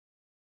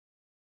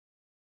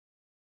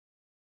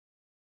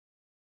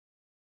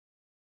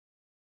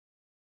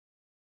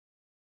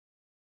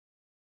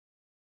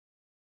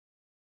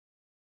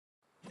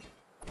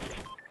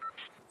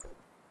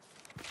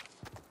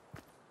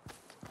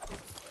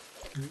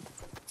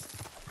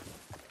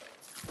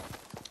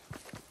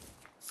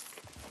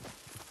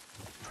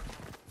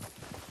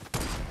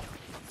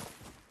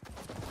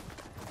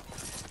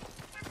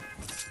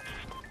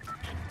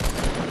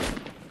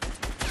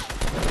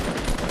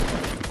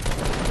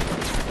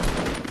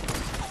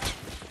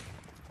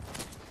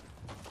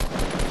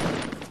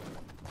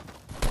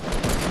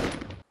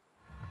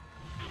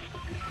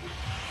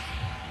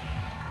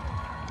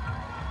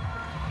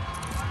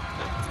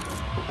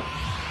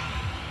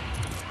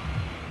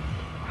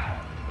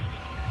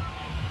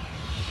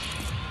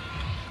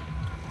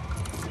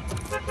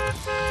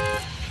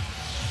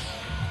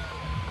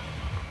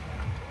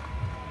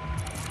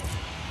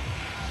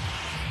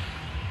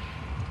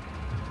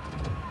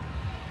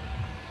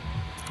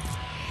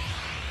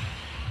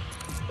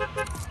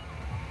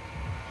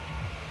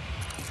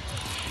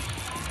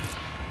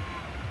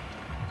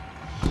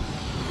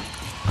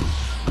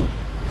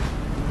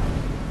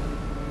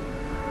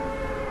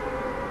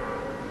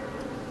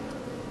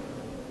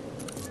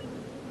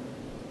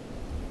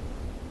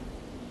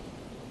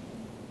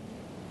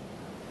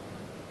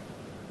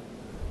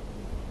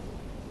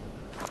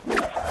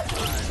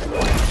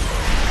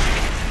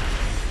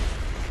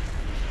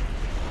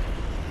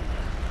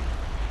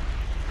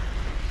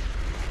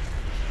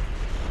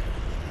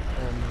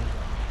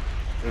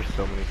There's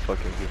so many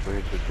fucking people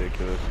here, it's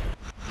ridiculous.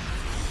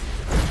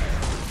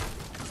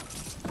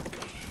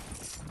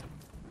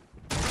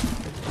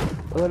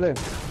 Órale.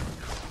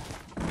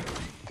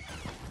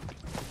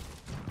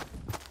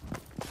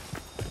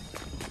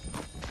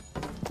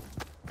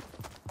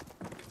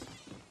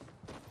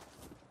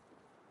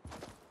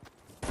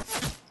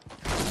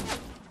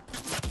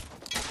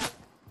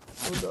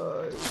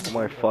 Oh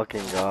my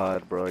fucking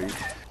god, bro. You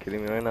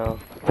kidding me right now?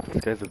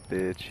 This guy's a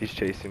bitch. He's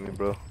chasing me,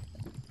 bro.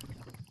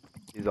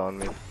 He's on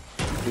me.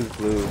 He's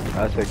blue.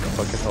 Aztec,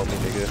 fucking help me,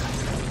 nigga.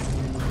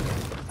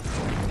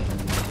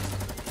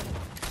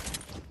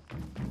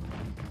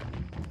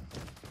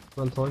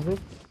 Run towards me?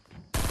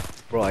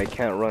 Bro, I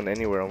can't run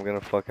anywhere. I'm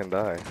gonna fucking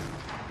die.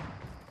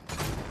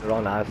 They're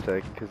on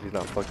Aztec because he's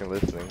not fucking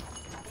listening.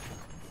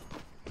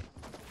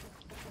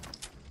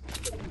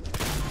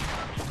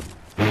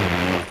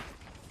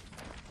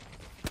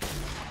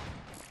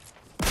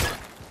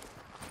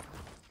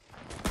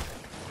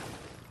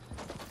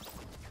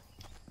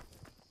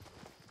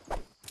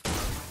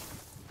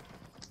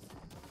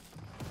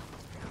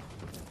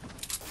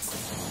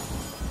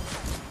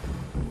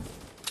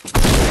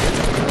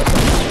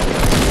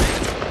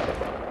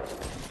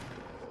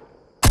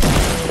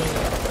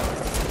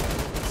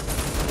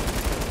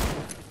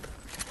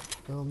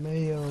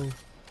 Mayo.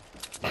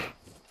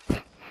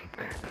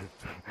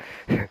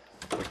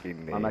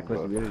 Fucking name, I'm not close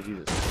bro. to the other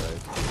Jesus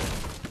Christ.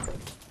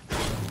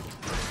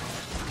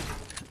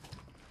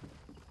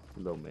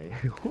 Little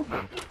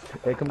Mayo.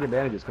 Hey, come get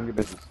bandages. Come get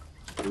bandages.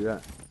 What do you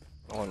got?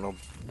 I want no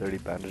dirty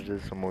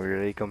bandages. Some more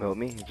here. Hey, come help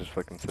me. He just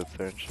fucking sits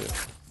there and shit.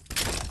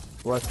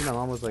 Well, I seen my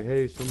mom was like,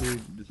 hey, somebody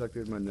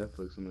deactivated my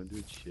Netflix. I'm like,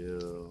 dude,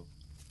 chill.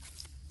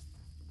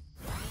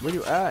 Where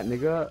you at,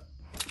 nigga?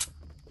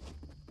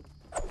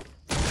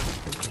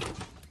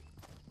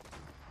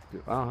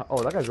 Dude,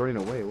 oh, that guy's running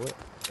away. What?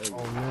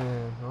 Oh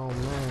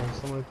man,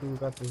 someone who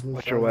got this new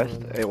Watch your west.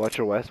 shotgun. Hey, watch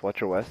your west. Watch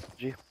your west,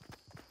 G.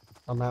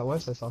 I'm at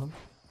west, I saw him.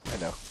 I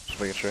know. Just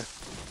making sure.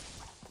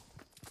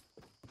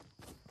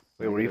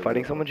 Wait, were you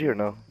fighting someone, G, or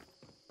no?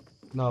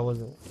 No, I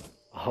wasn't.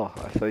 Oh,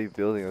 I saw you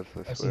building us, I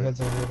I see swear.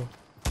 heads over here.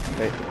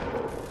 Hey,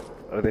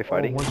 are they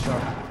fighting? Oh, one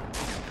shot.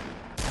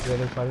 Yeah,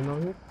 they're fighting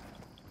over here?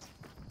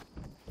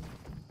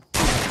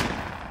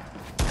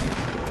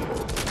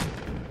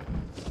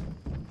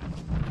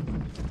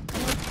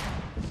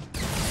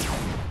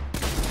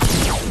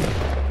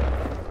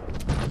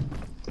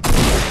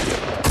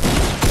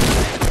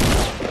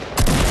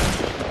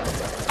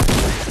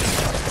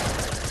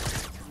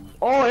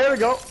 Oh, here we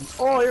go.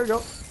 Oh, here we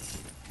go.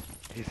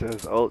 He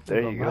says, oh,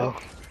 there you go.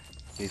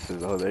 He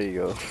says, oh, there you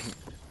go.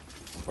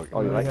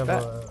 Oh, you We like have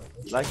that? a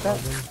You like that?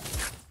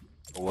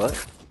 shotgun.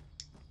 What?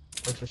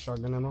 What's your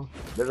shotgun ammo?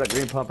 There's a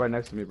green pump right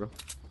next to me, bro.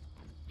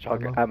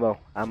 Shotgun. Ammo,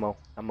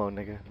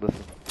 nigga.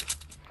 Listen.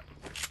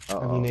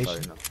 Ammunition.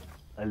 Sorry,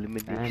 no.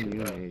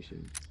 Elimination.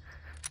 Ammunition.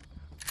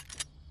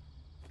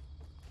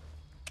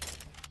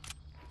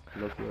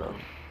 Look Um,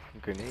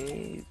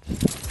 grenades.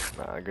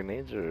 Nah,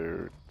 grenades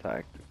are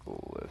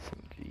tactical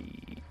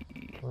SMG.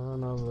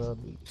 Son of a...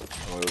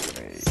 Oil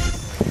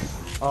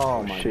grenades.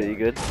 Oh my shit, God. you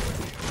good?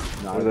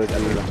 No, What are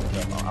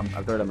those? I'm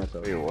third at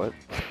myself. Wait, what?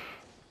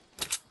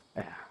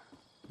 Yeah.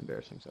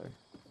 Embarrassing, sorry.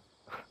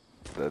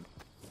 Dead.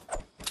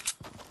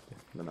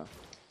 No.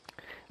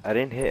 I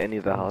didn't hit any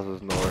of the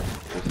houses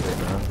north, just say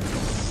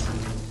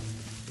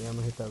that. Yeah, I'm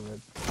gonna hit that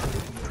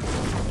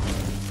red.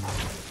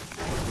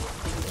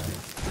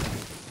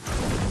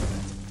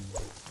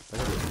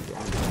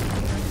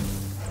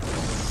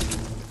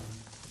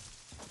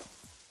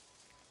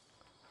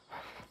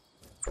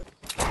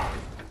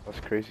 That's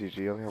crazy,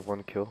 G. You only have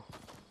one kill.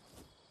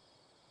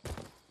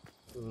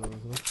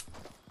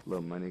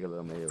 Little money, got a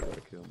little mayo,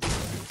 gotta kill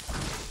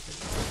me.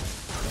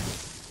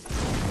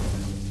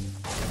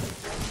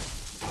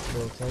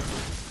 Little tight.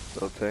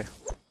 Okay.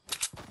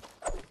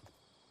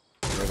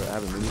 Never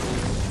have a mini.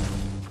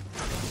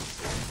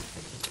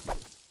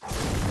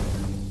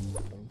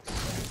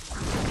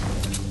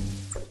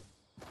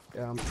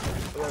 Yeah, I'm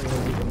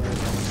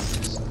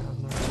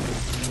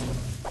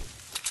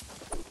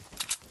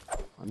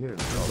I need a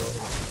dollar.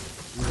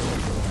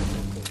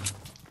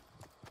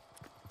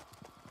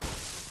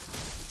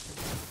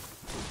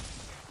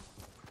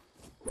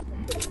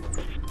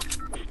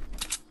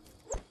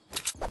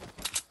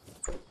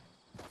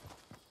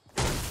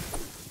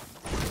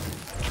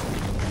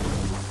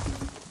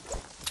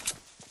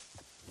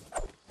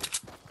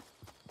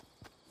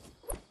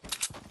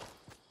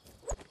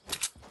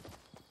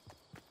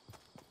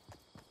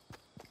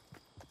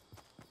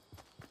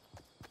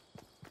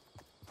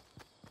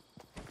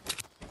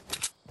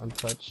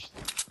 untouched.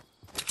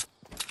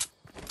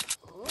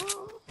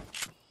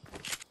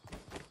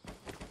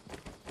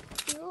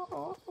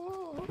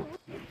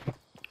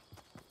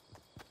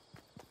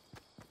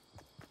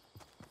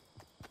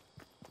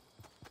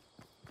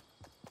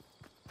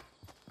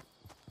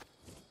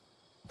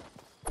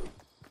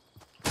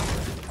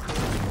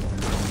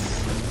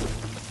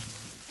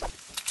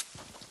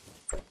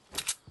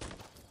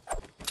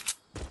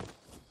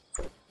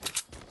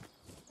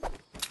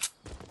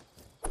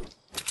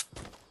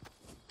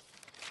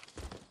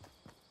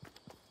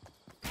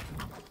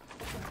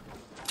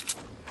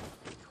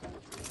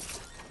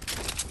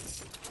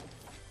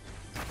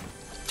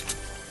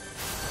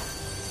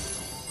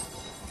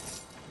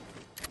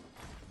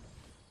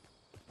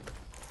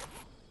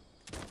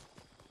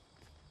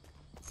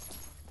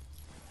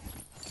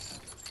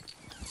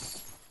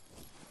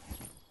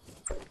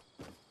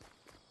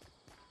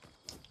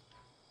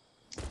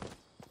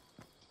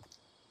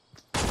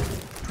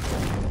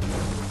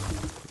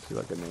 See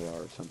like an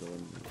AR or something.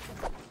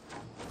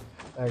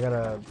 I got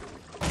a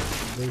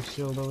big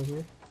shield over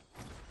here.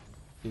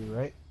 You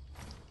right?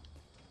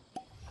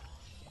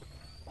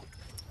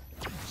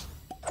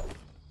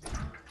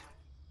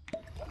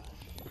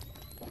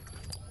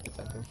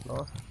 Second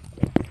floor.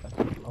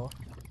 Second floor.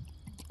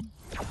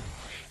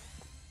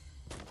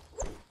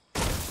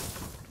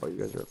 Oh, you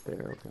guys are up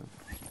there. Okay.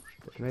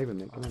 Can I even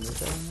make? Can I make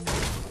that?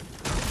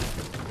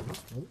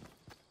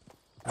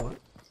 What?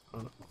 Oh,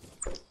 no.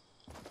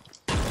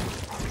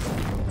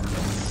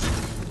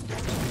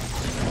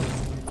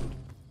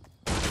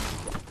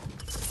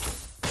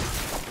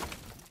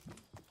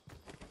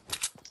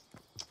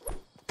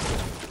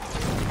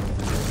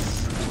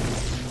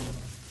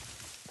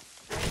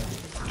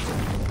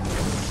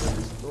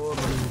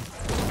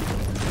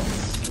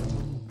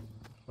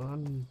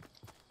 Fun.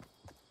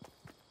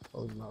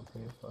 Oh, he's not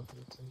paying fucking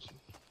attention.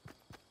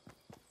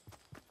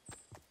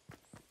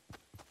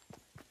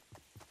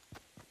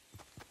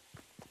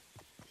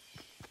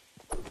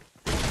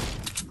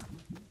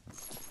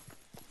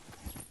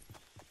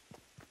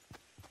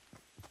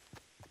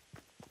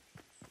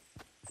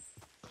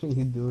 What are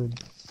you doing?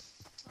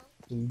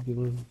 What are you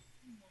doing?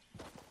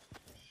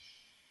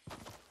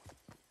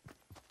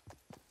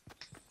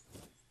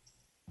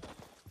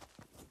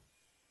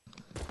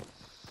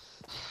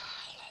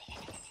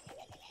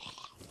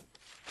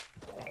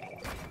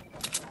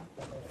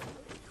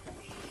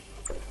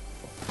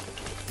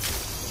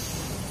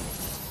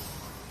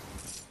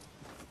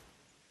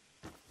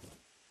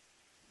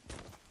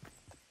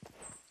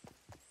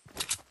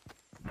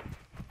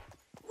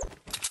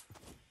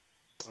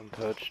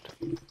 Untouched.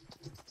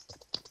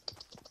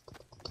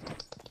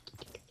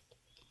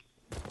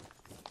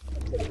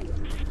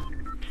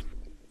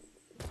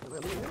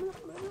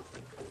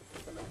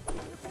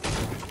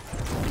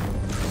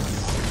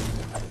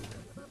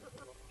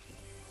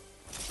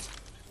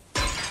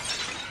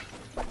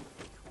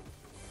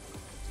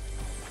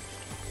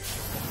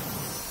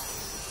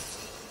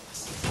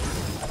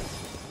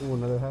 Ooh,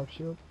 another half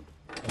shield?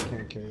 I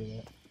can't carry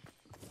that.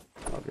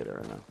 I'll get it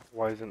right now.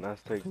 Why isn't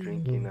Aztec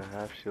drinking a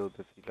half shield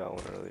if he got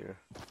one earlier?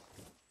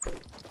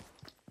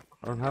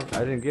 I don't have. I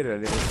didn't get it. I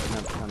didn't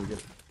have time to get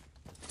it.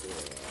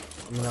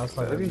 I mean,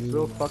 outside They're of being you,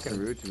 so man. fucking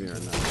rude to me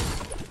right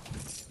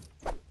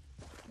now.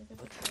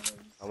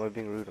 I'm not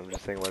being rude, I'm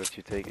just saying why did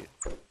you take it?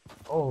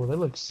 Oh, they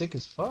look sick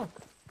as fuck.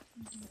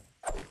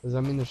 Does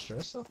that mean they're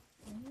stressed up?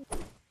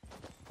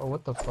 Oh,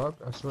 what the fuck?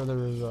 I swear there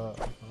was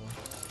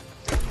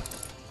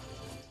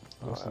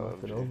I just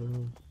knocked it LMG.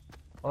 over.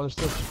 Oh, there's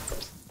still.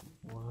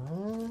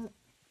 What?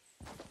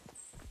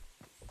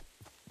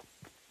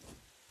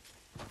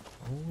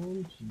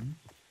 OMG.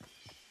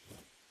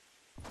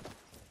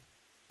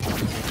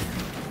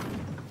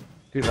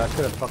 Dude, I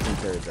could have fucking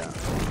carried that.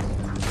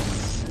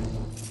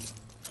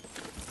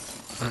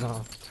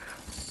 No.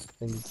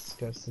 Thing's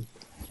disgusting.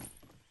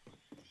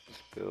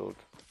 Spilled.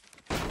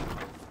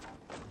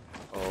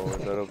 Oh,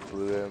 is that a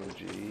blue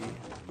MG?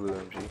 Blue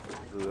MG?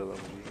 Blue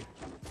LMG?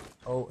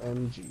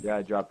 OMG. Yeah,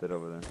 I dropped it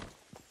over there.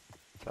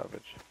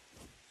 Savage.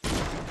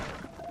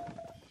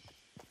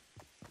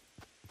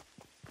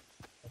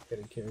 I could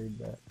have carried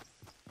that.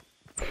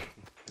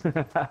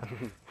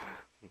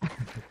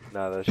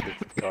 Nah, that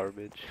shit's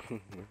garbage.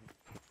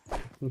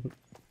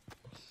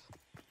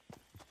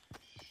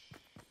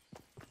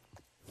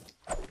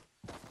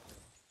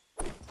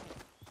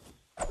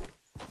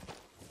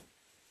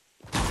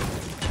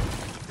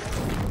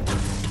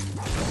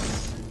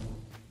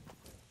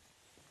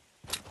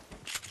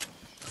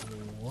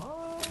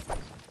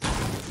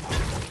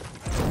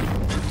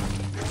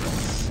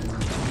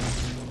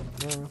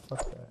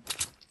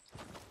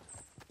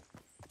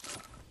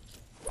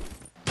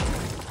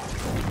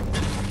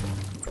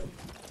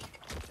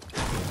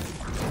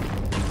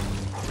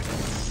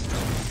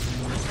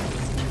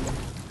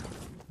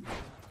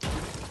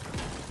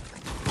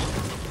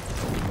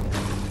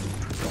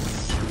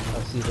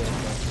 see that.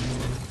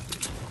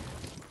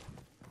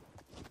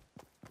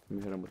 Let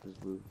me hit him with this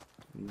blue.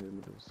 Let me hit him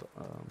with this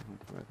hunting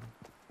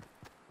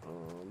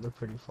rifle. They're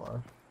pretty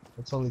far.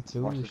 It's only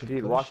two. Watch We the should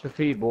feed. push. Watch the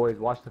feed, boys.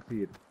 Watch the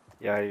feed.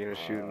 Yeah, you're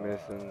gonna shoot and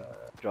miss and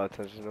draw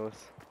attention to us.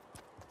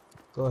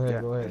 Go ahead,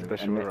 Yeah, go ahead.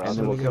 Especially And when we're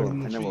then we'll outside. kill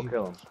him. And then we'll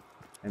kill him.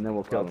 And then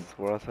we'll kill him.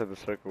 We're outside the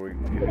circle. If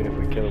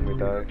we kill him, we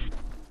die.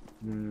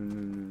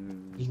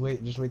 Just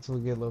wait till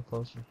we get a little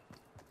closer.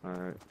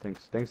 Alright,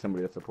 thanks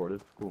somebody that's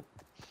supportive. Cool.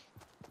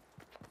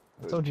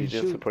 I told you to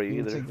didn't shoot. support you You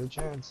either. take the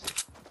chance.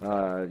 You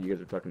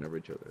guys are talking over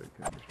each other.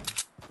 Okay.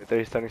 Right there,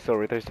 he's standing still.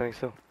 Right there, he's standing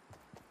still.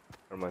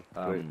 Never mind.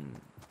 Wait.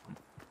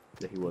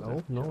 Yeah, he was.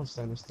 No, no one's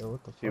standing still.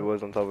 What the fuck? He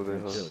was on top of the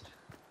hill. Chill.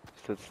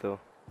 Stood still.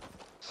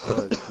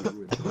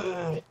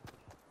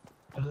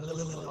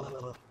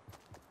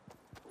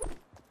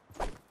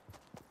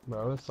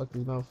 Bro, what the fuck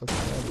these motherfuckers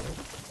at,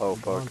 bro? Oh,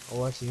 fuck.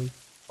 Oh, I see him.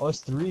 Oh, it's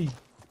three.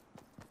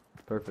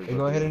 Perfect. Hey,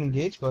 go ahead and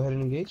engage. Go ahead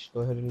and engage.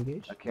 Go ahead and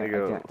engage. I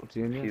can't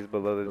see him yet. He's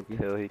below the Okay.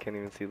 hill. He can't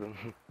even see them.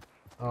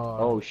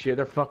 Oh shit,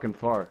 they're fucking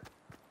far.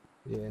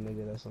 Yeah,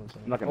 nigga, that's what I'm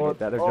saying. I'm not gonna hit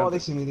that. They're Oh, jumping. they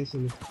see me. They see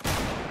me.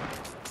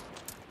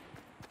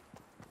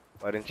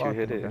 Why didn't you Fuck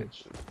hit you, it?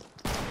 bitch.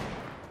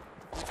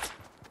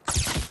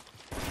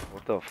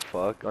 What the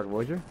fuck? Dark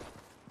Voyager?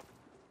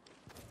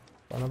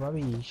 Son of a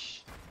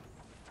bitch.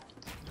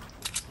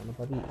 Son of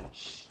a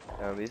bitch.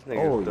 Damn, these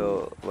niggas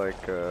built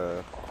like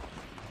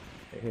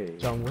Hey.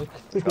 John Wick.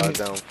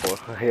 goddamn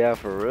for yeah,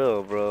 for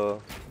real, bro.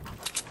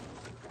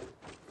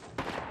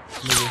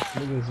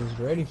 Niggas was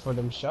ready for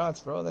them shots,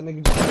 bro. That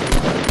nigga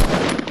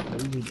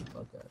just easy the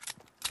fuck out.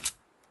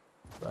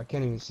 Bro, I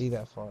can't even see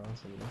that far on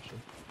some of that shit.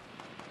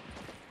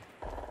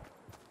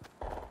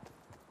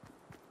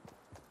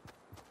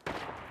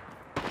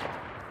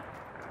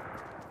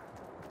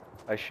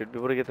 I should be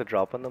able to get the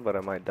drop on them, but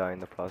I might die in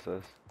the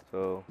process.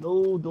 So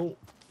No, don't.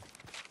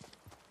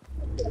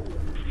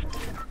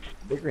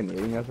 They're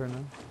grenading us right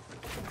now.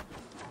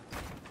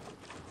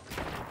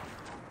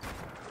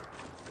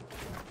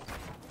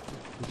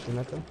 You shooting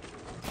at them?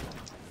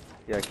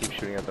 yeah, I keep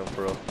shooting at them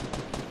for real.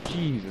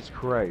 Jesus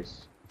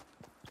Christ.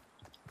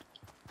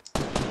 I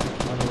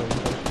don't know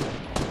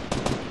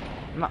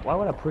what I'm not, why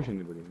would I push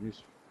anybody?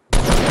 Just...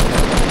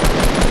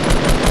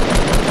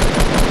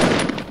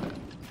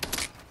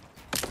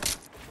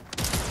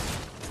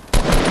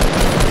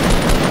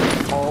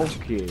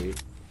 Okay.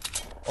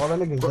 Oh, that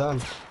nigga's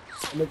done.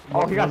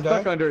 Oh, he got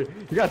stuck under it.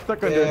 He got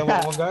stuck under Yeah,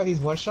 that. one guy, he's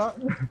one shot.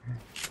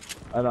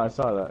 I know, I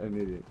saw that. An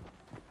idiot.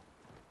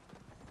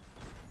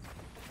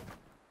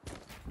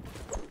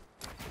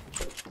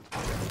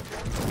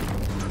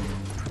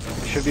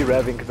 Should be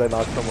revving because I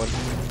knocked someone.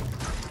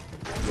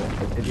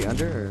 Yeah. Is he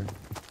under or?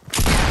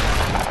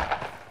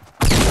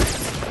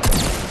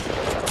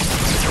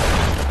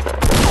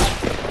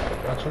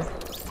 Gotcha.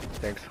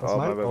 Thanks. That's Oh,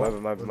 mine?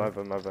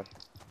 my bad.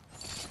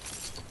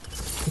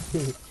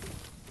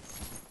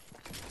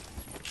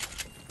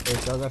 Hey,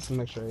 y'all got some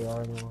extra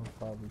AR, and I'll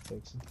probably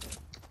take some.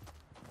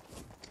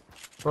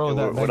 Bro, Yo,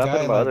 that what guy,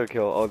 happened to my like, other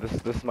kill? Oh, this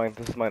is mine.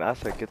 This is mine.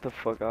 Aztec, get the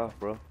fuck off,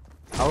 bro.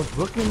 I was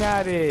looking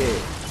at it.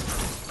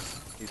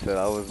 He said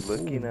I was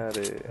looking at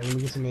Hey, it. let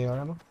me get some AR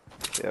ammo.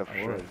 Yeah, for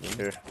sure. was,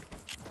 Here.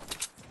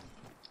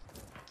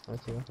 Right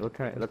here. Look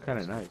kind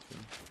of nice. Man.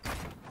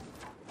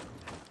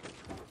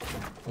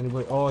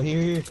 Anybody? Oh,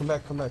 here, come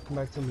back to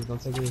me. Don't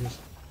take anything.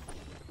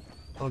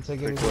 Don't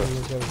take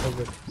anything. Don't take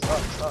it.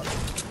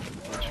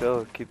 Stop.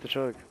 Chill. Keep the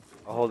choke.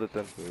 I'll hold it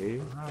then.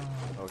 Okay.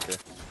 Okay.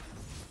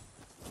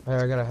 Hey,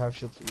 I got a half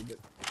shield for you,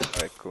 but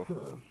Alright, cool.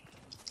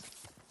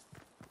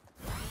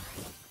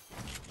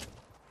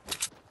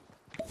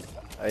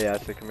 Yeah,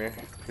 Aztec, come here.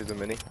 Here's a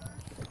mini.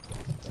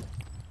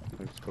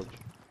 Thanks, coach.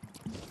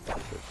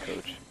 That's it,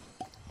 coach.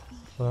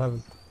 what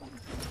happened?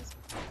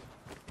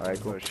 Alright,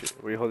 cool. Oh shit.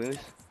 Were you holding these?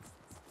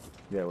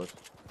 Yeah, it was.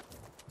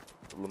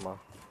 Luma.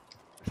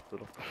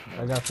 Little.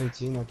 I got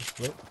 15. I can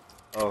split.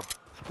 Oh,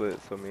 split.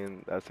 So me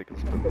and Aztec can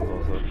split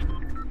those also.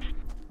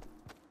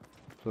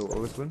 So, what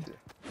was one?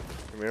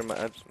 Come here, my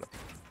edge.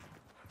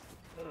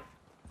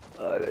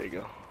 No. There you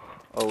go.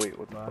 Oh wait,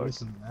 what the Bro, I fuck? need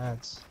some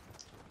mats.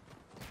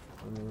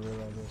 I didn't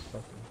realize it was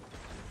fucking.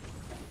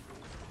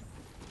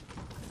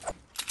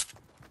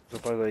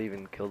 Surprised I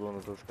even killed one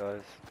of those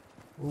guys.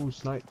 Ooh,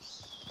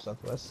 snipes.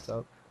 Southwest,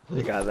 south.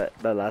 The guy that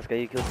last guy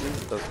you killed me,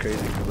 that was crazy.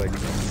 Cause like,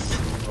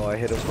 oh, I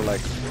hit him for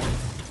like,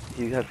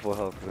 he had full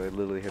health. Cause I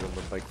literally hit him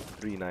with like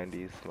 390s,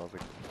 and I was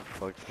like,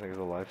 fuck, this nigga's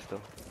alive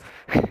still.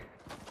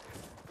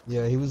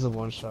 Yeah, he was a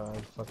one shot.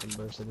 I fucking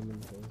bursted him in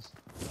the face.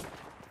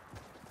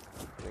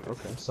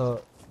 Okay.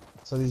 So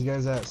these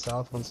guys at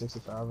south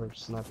 165 are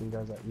sniping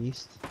guys at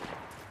east.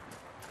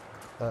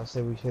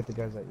 Say we hit the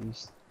guys at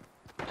east.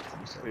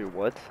 Wait,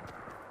 what?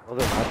 Oh,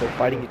 they're not. They're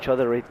fighting each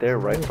other right there,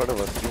 right in front of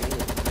us.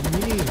 What do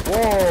you mean?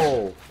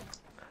 Whoa!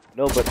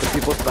 No, but the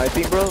people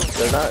sniping, bro,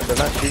 they're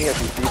not shooting at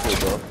these people,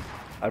 bro.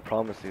 I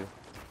promise you.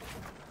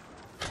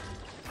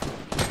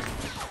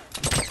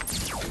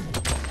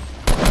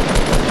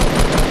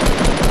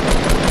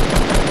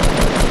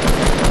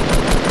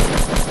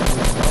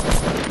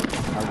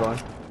 I'm going.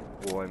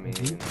 Well, I mean,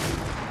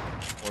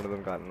 one of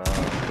them got got none.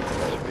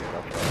 That should be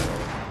enough right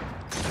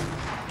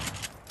now.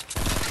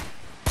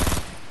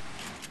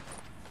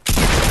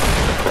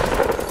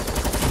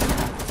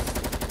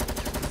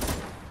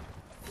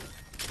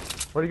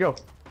 Where'd he go?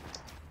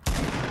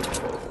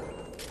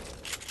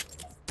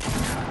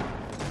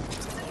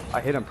 I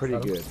hit him pretty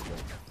good.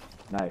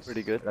 Nice.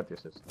 Pretty good? I got the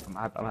assist. I'm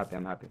happy.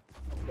 I'm happy.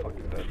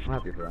 Fucking dead. I'm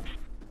happy for that.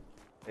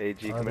 Hey,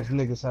 G, come These here.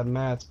 niggas had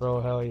mats, bro.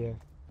 Hell yeah.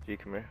 G,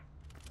 come here.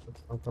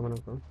 I'm coming.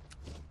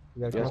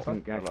 You gotta Yes, come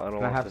up? can I don't I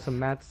want have this. some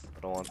mats? I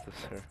don't want this,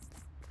 sir.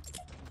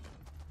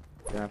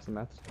 Can I have some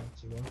mats?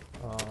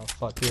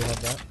 Fuck, you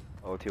have that.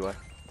 Oh, TY. Can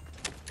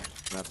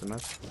I have some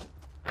mats?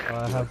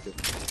 I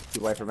have.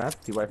 TY for mats?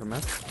 TY for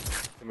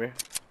mats? Come here.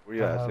 Where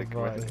you at, Aztec?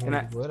 Come here. Can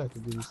I- wood? I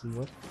could give you some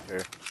wood.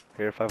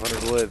 Here,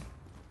 500 wood.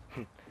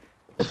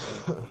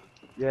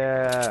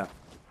 Yeah.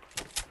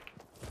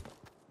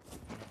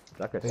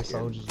 That guy's They scared.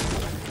 soldiers.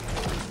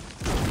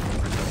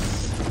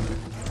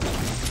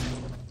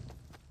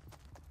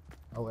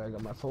 Oh wait, I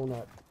got my phone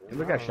out. You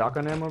look at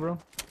shotgun ammo, bro?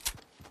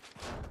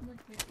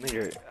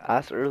 Nigga,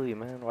 ask early,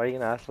 man. Why are you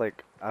gonna ask,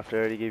 like, after I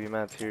already gave you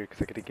mats here?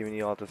 Because I could have given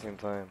you all at the same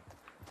time.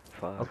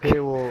 Fuck. Okay,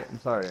 well, I'm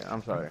sorry.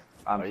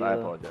 I Are you-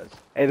 apologize.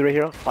 Hey, they're right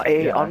here.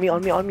 Hey, Yeah, on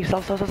me.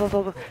 South.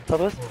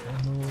 Southwest.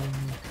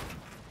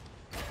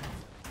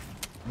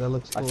 That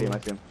looks cool. I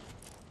see him.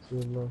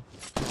 Good low.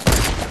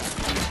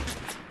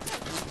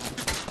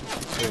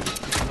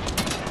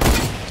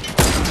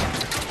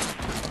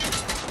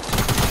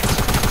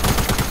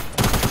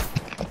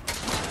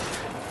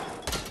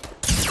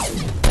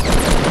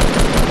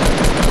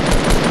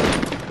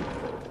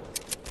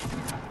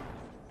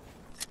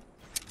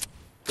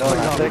 No, Oh my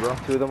God, Aztec. bro.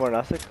 2 of them are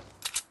Aztec.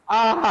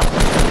 Ah!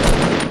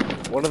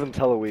 One of them's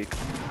hella weak.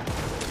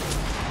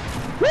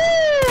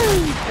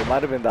 It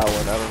might have been that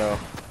one. I don't know.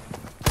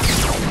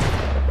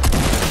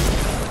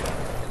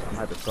 I'm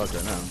hyper stuck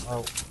right now.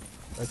 Oh,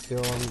 let's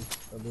kill him.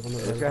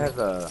 This guy has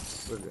a.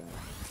 Where's the guy?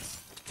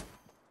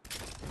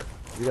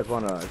 If you guys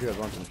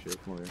want some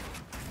shit, come over here.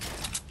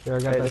 Here, I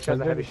got Hey, that this guy's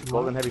a trigger.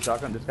 golden heavy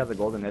shotgun. This guy's a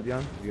golden heavy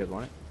on. If you guys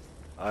want it?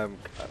 I'm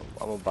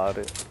about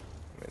it.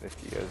 I mean, if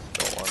you guys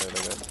don't want it, I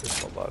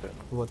guess I'm about it.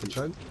 What, the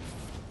chug?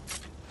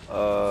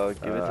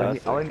 Give it to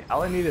Aztec.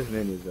 all I need is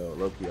minis though,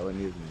 low key. All I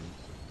need is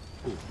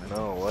minis. Ooh, nice.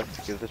 No, what?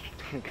 Give the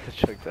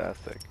chug to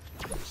Aztec.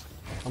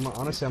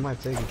 Honestly, I might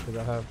take it because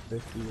I have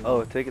 50.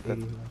 Oh, take it 80 then.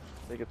 left.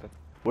 Take it then.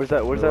 Where's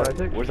that? What do I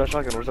take? Where's that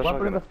shotgun? Where's that Well,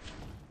 put it in shotgun?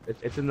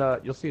 It's in the.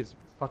 You'll see it's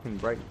fucking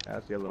bright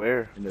ass yellow.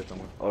 Where? In there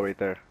somewhere. Oh, right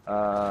there.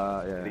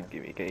 Yeah.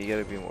 You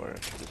gotta be more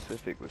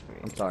specific with me.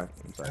 I'm sorry.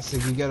 I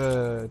said, you got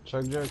a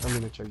chug jug? I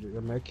mean, a chug jug.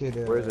 A med kit.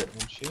 Where is it?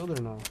 And shield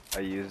or no? I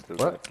used the.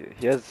 What?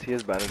 He has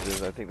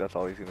bandages. I think that's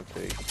all he's gonna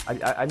take.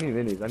 I need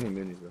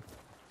minis. Bro.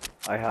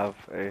 I have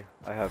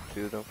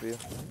 2 of them for you.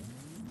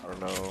 I don't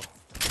know.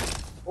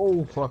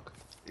 Oh, fuck.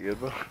 You good,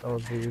 bro? That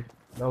was weird.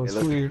 That was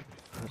look. weird.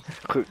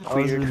 I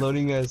was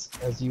reloading as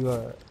you,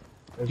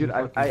 as Dude, you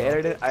I fucking-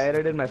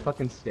 edited my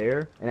fucking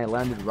stare and I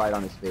landed right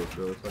on his face,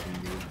 bro. It's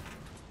fucking weird.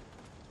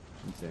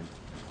 Insane.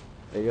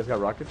 Hey, you guys got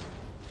rockets?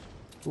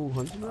 Ooh,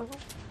 100 level?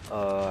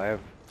 I have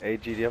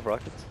GDF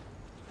rockets.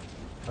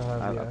 I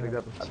have, I yeah, picked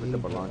up a 15,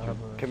 but launcher. I have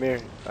a- Come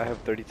here. I have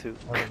 32.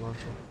 I have a launcher.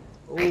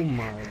 Oh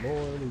my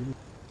lord.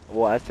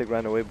 Well, Aztec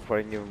ran away before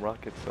I can give him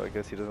rockets, so I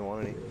guess he doesn't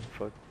want any.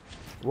 Fuck.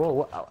 Whoa,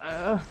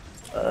 what?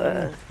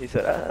 He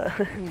said,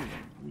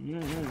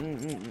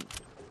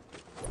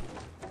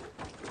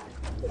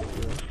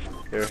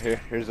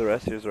 Here's the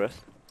rest.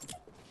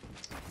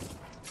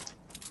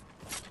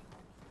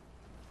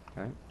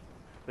 Okay.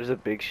 There's a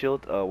big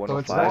shield, So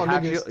it's 105. all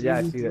half niggas. shield? Yeah,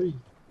 I see that. 3v3.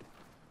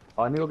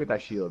 Oh, I need to go get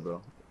that shield,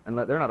 bro. And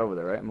they're not over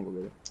there, right? I'm gonna go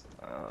get it.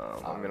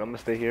 I mean, I'm gonna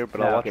stay here,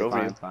 but Yeah, I'll watch okay, over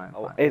fine, you. fine,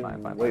 Oh, fine, hey,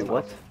 fine, wait, fine.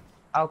 what?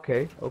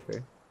 Okay.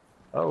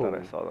 I Oh. thought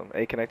I saw them.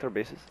 Hey, connect our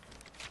bases.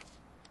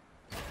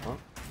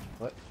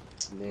 What?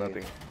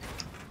 Nothing.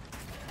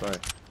 Sorry.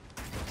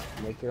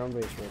 Make your own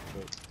base real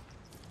quick.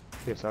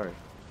 Okay, sorry.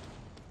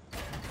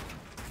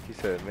 He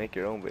said, make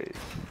your own base.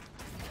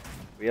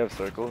 We have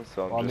circles,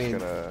 so I'm just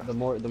gonna.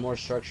 the more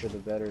structure, the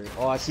better.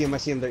 Oh, I see him.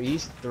 They're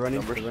east. They're running.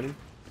 Numbers? They're running.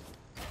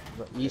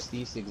 East,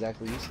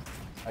 exactly east.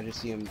 I just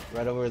see him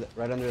right under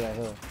that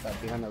hill,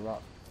 behind that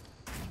rock.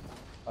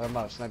 I'm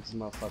about to snipe this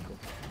motherfucker.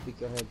 Peek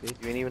your head, bitch.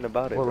 You ain't even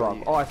about it. What bro. rock?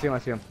 Oh, I see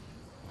him.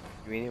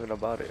 You ain't even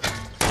about it.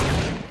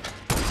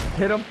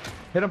 Hit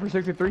him for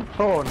 63.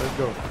 Oh, let's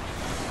go.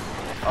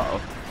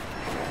 Uh-oh.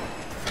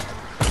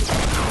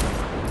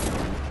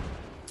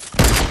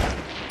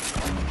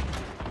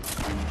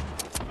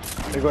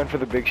 They're going for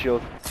the big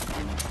shield.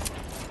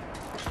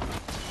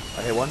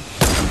 I hit one.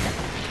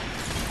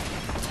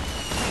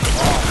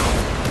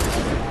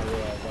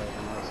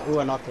 Ooh,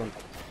 I knocked one.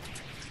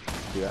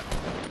 Yeah.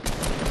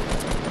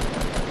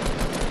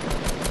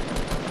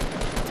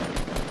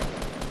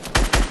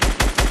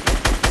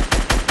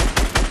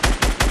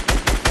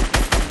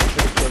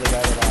 Should've killed the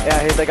guy that Yeah,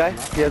 here's that guy.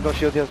 He has no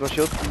shield. There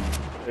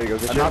you go.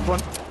 Good I shit. knocked one.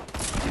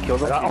 You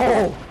killed him.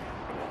 Oh!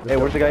 Hey,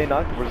 where's the guy you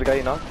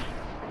knocked?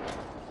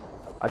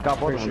 I got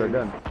both of them. They're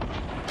done.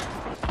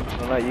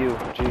 No, not you.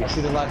 I Jeez.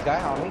 see the last guy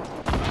on me.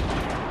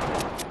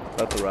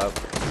 That's a wrap.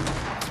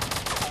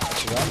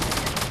 That's a wrap.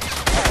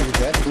 That's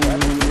dead.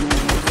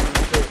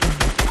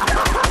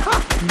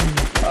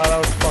 Oh, that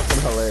was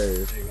fucking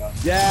hilarious. There you go.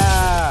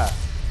 Yeah!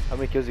 How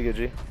many kills you get,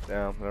 G?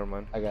 Damn, never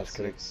mind. I got Just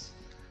kidding. 6.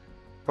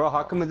 Bro,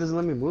 how come it doesn't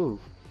let me move?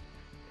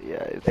 Yeah,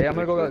 it's Hey, I'm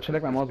gonna go glitch.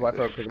 connect my mom's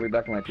Wi-Fi real quick. I'll be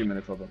back in like 2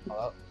 minutes. Hold on.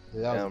 Oh,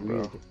 that was Damn, bro.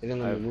 weird. It didn't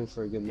let me move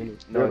for a good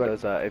minute. No, it But-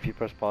 does that. If you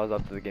press pause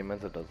after the game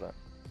ends, it does that.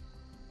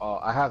 Oh,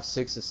 I have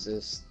 6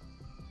 assists.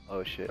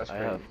 Oh shit, That's I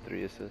crazy. have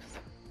 3 assists.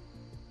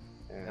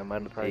 Yeah, I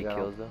might have probably 8 got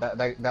kills all-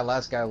 though. That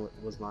last guy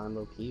was mine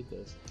low key, but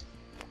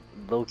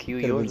Low Q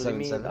Could've yours? been What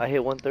do you mean? 7-7. I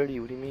hit 130.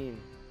 What do you mean?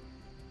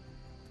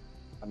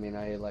 I mean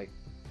I hit like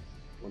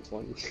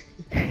 120.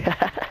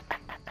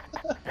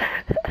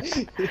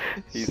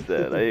 He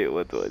said I hit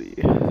 120.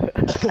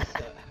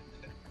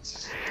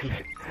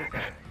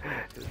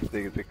 This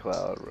nigga's a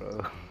clown,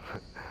 bro.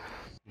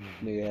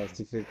 Nigga has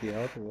 250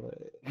 health or what?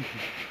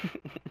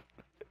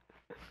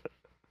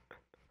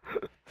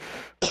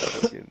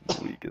 Fucking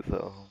weak as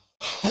hell.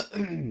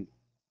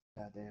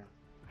 Goddamn.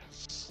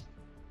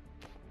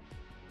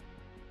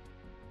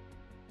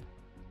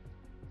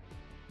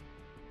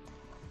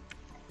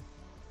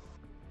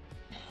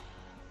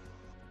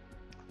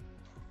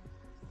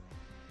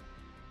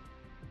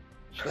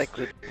 Should I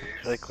clip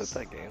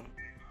that game?